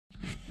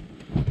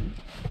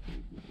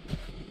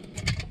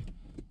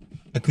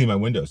cleaned my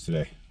windows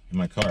today in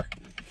my car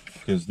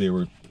because they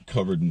were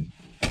covered in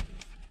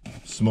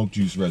smoke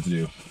juice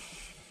residue.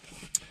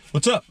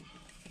 What's up?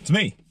 It's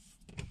me.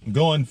 I'm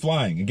going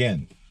flying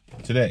again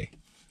today.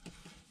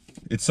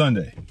 It's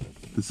Sunday.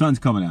 The sun's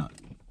coming out.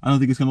 I don't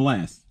think it's gonna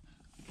last.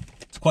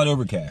 It's quite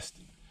overcast.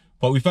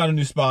 But we found a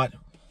new spot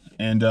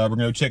and we're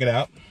gonna go check it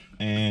out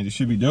and it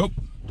should be dope.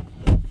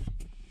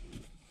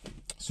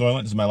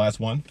 Soylent, this is my last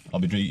one. I'll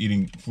be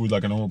eating food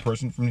like a normal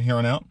person from here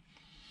on out.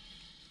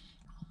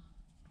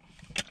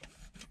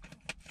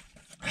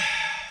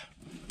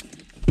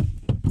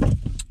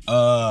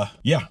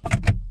 Yeah.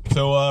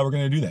 So we're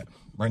gonna do that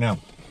right now.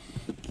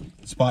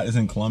 The spot is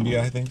in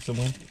Colombia, I think,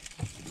 somewhere.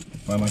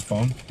 Find my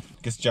phone.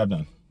 Gets the job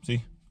done.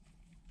 See?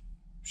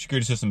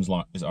 Security system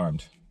is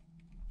armed.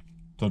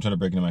 Don't try to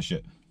break into my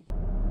shit.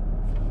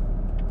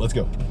 Let's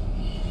go.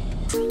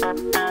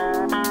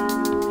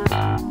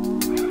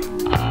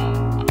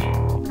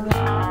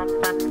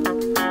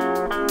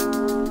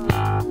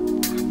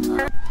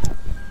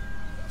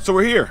 So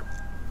we're here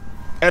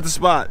at the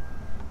spot.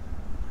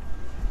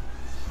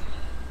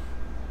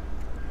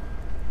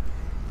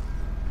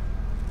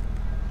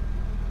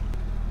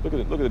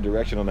 Look at the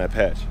direction on that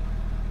patch.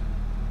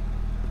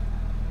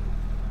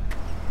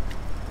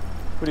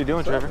 What are you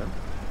doing, Trevor?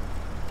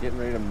 Getting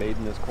ready to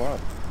maiden this quad.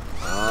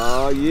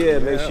 Oh yeah,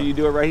 make sure you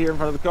do it right here in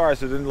front of the car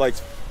so it doesn't like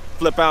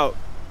flip out.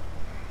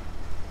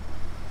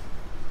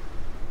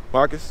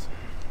 Marcus?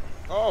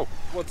 Oh,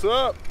 what's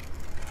up?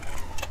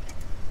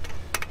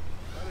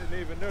 I didn't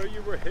even know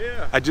you were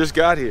here. I just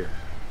got here.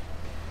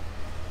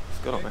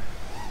 What's going on,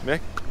 man?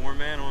 Mick? More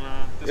man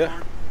on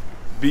Discord?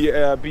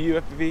 Yeah.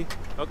 BU FPV.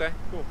 Okay,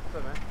 cool. What's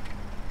up, man?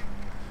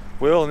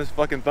 Will and this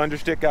fucking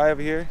Thunderstick guy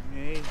over here.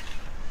 Hey.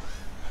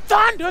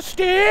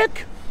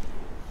 Thunderstick!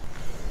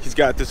 He's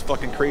got this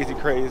fucking crazy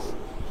craze.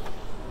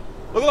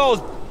 Look at all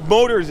those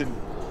motors and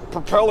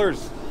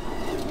propellers.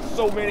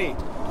 So many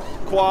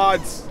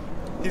quads.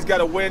 He's got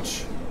a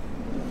winch.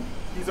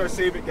 He's our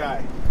save it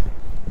guy.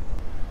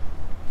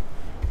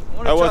 I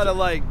want to try to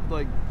like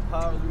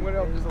power. You went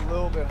up just a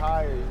little bit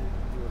higher.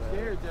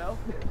 Scared, Joe.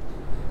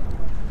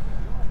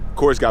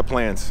 Corey's got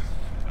plans.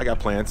 I got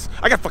plans.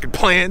 I got fucking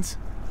plans.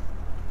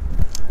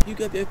 You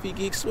got the FP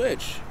Geek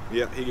Switch.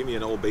 Yeah, he gave me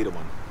an old beta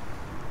one.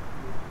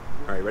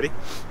 All right, ready?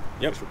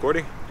 Yep. It's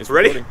recording. It's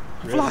ready? Recording.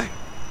 I'm flying.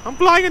 I'm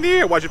flying in the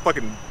air. Watch it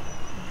fucking...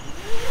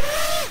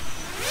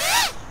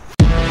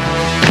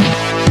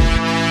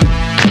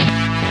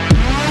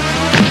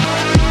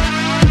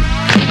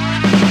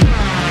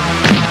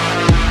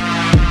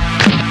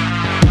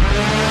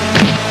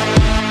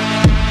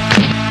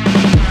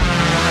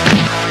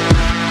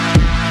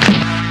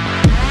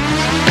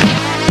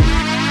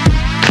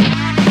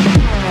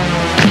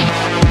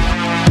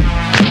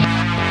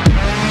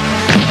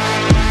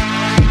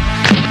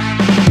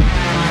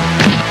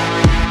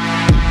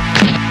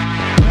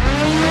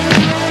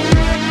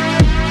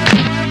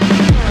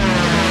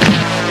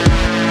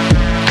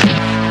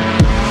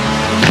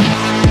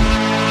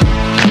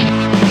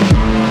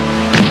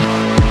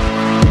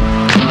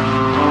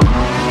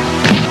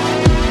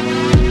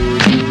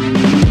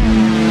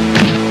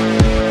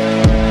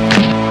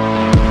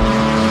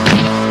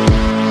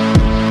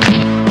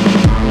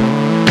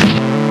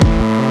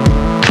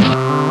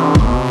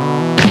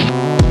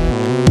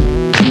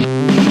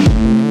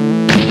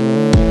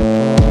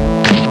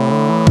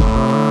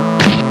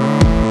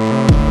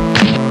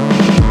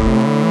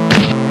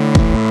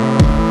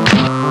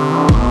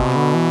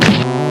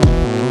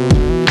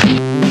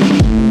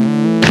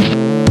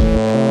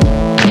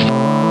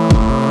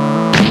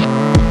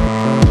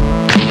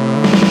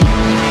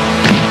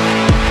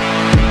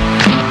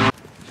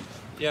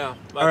 Yeah.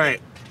 All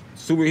right,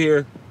 so we're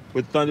here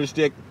with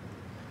Thunderstick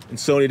and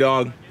Sony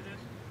Dog.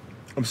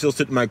 I'm still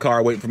sitting in my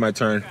car waiting for my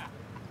turn.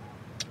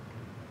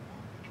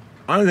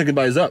 I don't think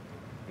anybody's up.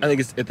 I think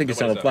it's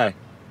time to fly.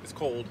 It's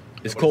cold.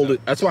 It's cold.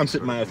 That's why I'm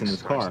sitting my ass in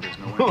this car.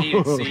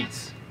 Heated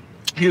seats.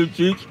 Heated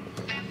seats.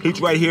 Heat's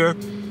right here.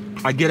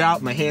 I get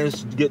out, my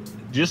hands get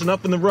just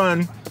enough in the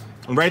run,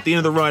 and right at the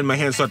end of the run, my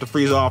hands start to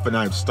freeze off, and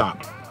I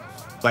stop.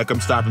 Like I'm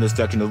stopping this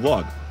section of the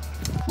vlog.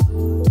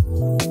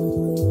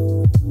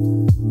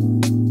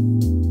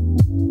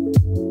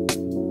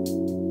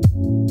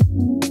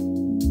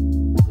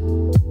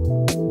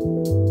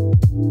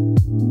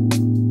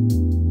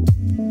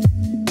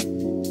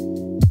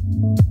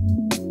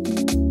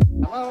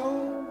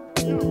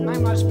 I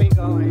must be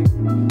going.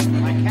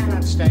 I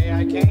cannot stay.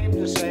 I came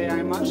to say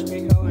I must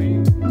be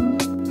going.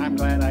 I'm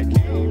glad I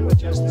came, but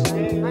just the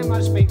same, I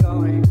must be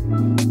going.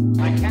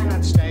 I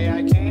cannot stay.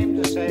 I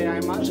came to say I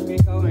must be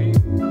going.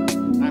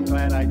 I'm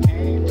glad I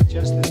came, but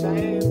just the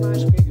same,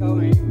 must be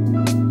going.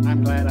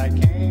 I'm glad I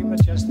came,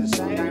 but just the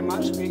same, I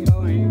must be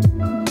going.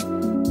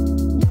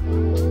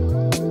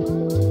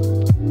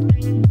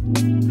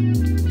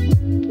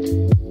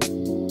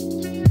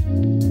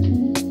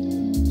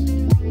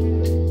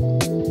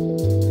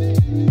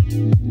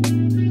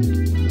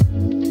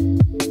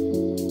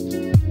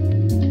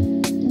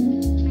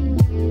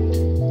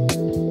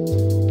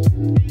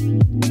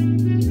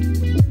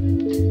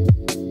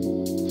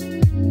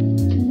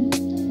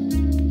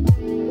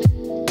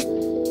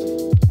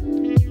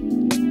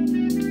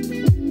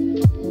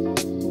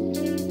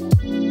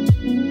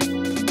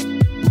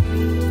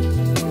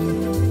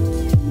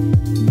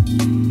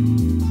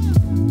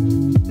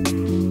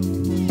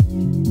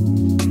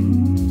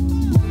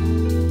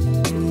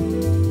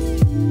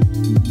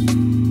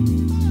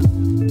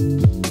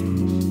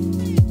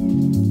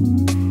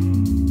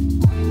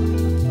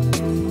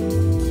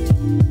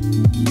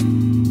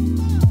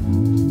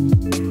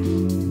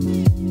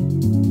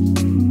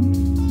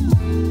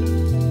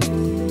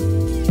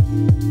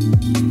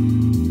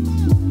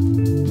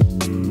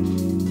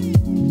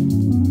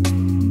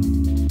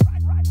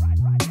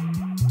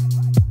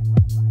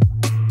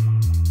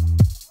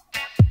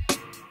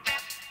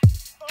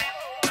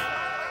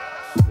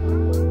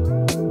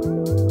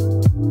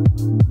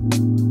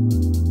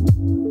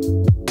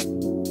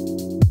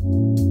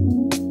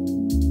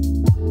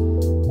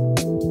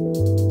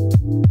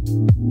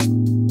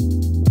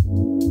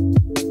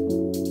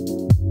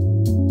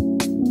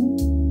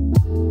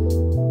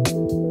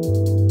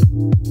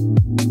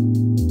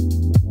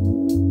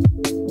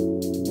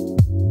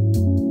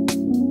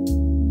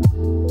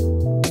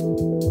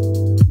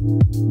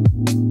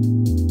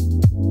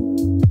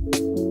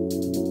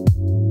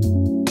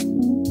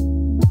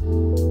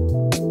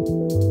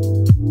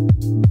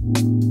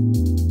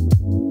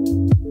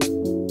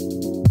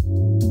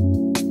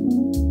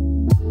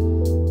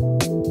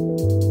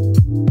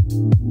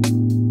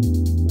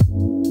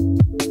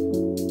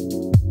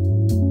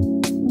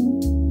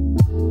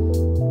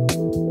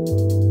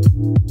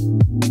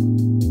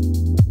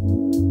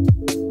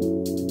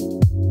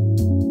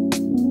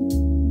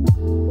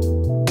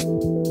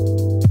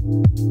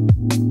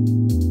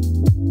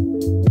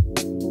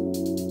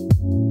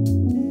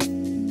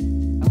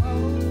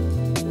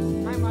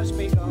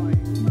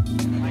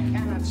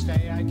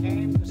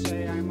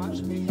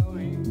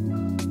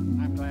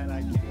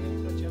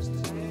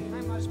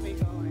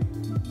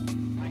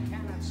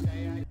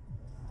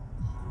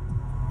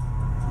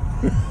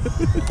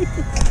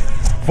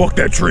 Fuck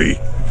that tree.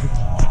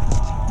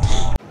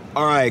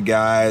 All right,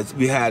 guys,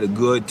 we had a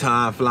good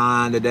time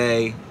flying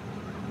today.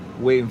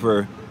 Waiting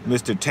for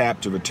Mr.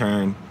 Tap to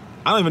return.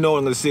 I don't even know what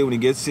I'm gonna say when he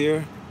gets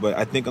here, but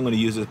I think I'm gonna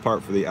use this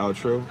part for the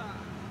outro.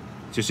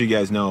 Just so you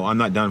guys know, I'm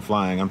not done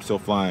flying, I'm still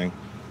flying.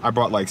 I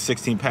brought like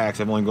 16 packs,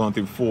 I've only gone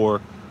through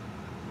 4.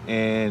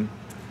 And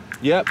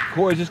yep,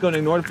 Corey's just gonna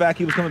ignore the fact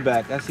he was coming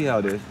back. I see how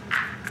it is.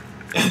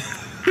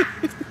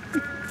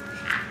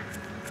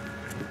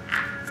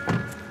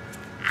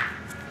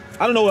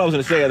 I don't know what I was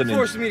gonna say other than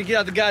Forcing me to get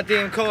out the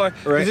goddamn car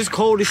because Right. it's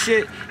cold as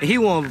shit, and he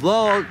want to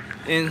vlog.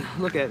 And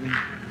look at me.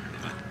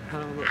 I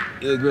don't look.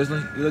 You look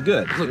grizzly. You look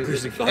good. I look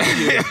grizzly. Fuck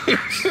you.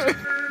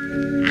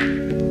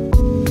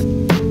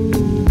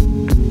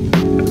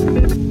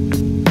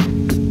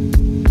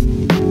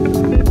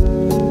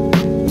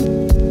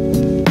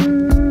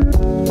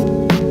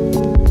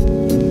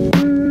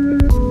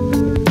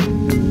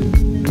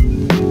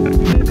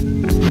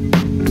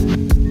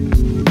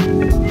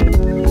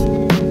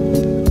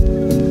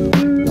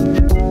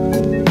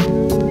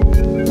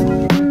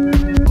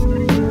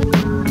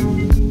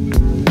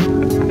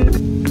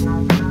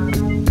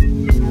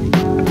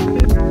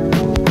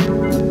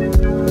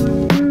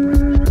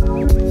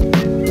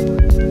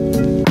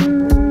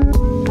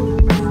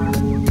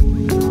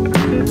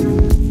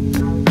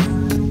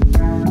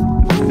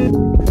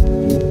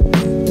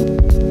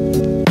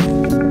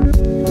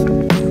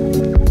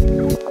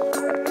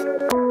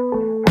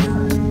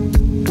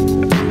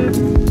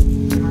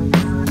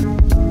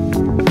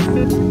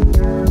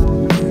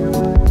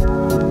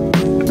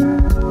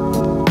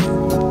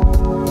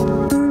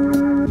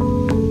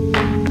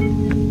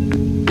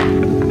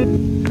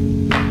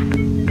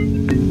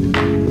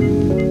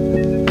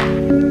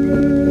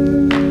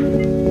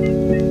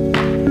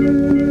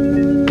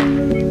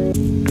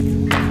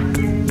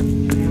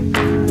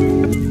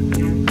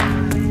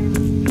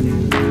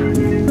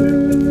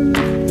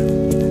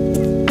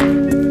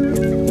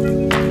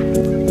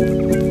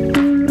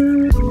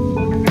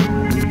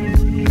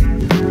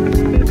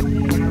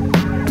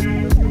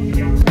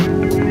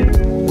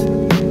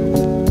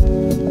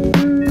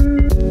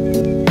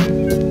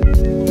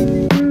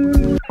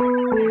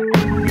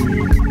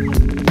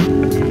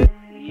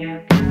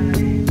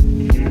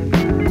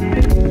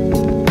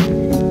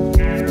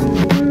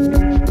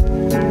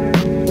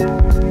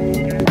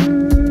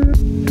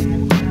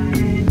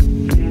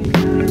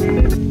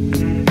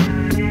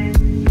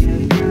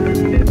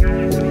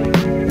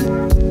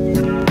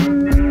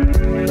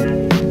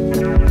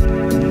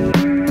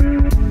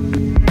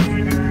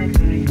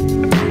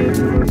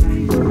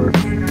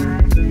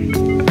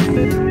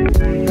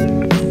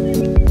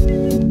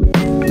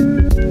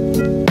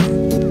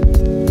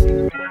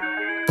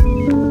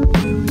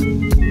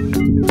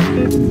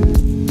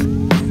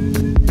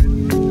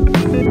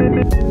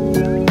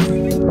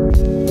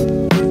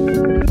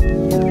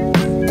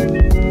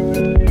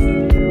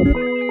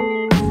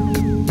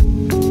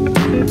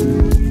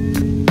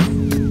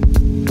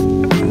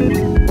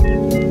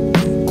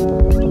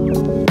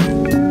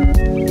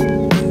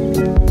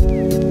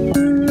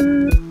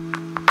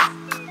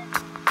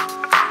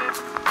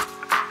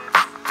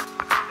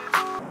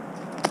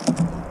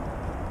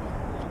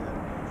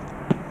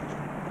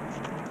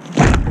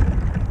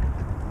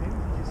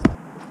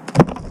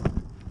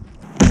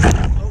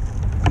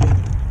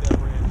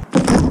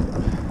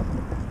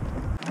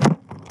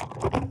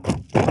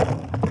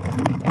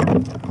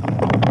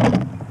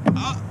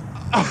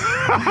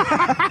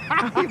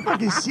 Are you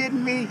fucking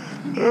shitting me?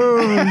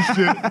 Oh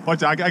shit.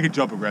 Watch out, I can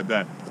jump and grab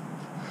that.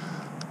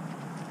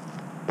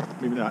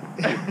 Maybe not.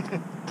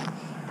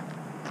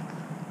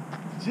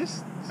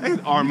 Just I can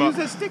arm use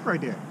up. that stick right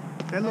there.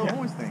 That little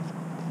orange thing.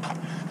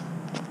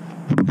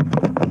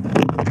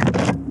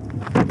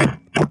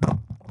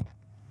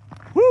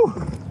 Woo!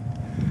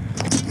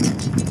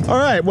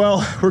 Alright,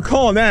 well, we're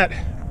calling that.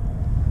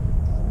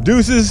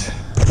 Deuces.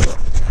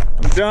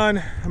 I'm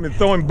done. I've been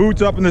throwing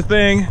boots up in the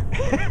thing.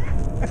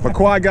 My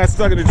quad got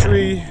stuck in a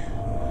tree.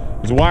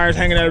 There's wires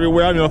hanging out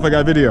everywhere. I don't know if I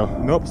got video.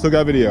 Nope, still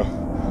got video.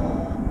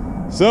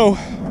 So,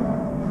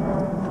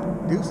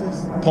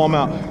 Deuces. palm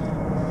out.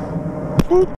 Boop.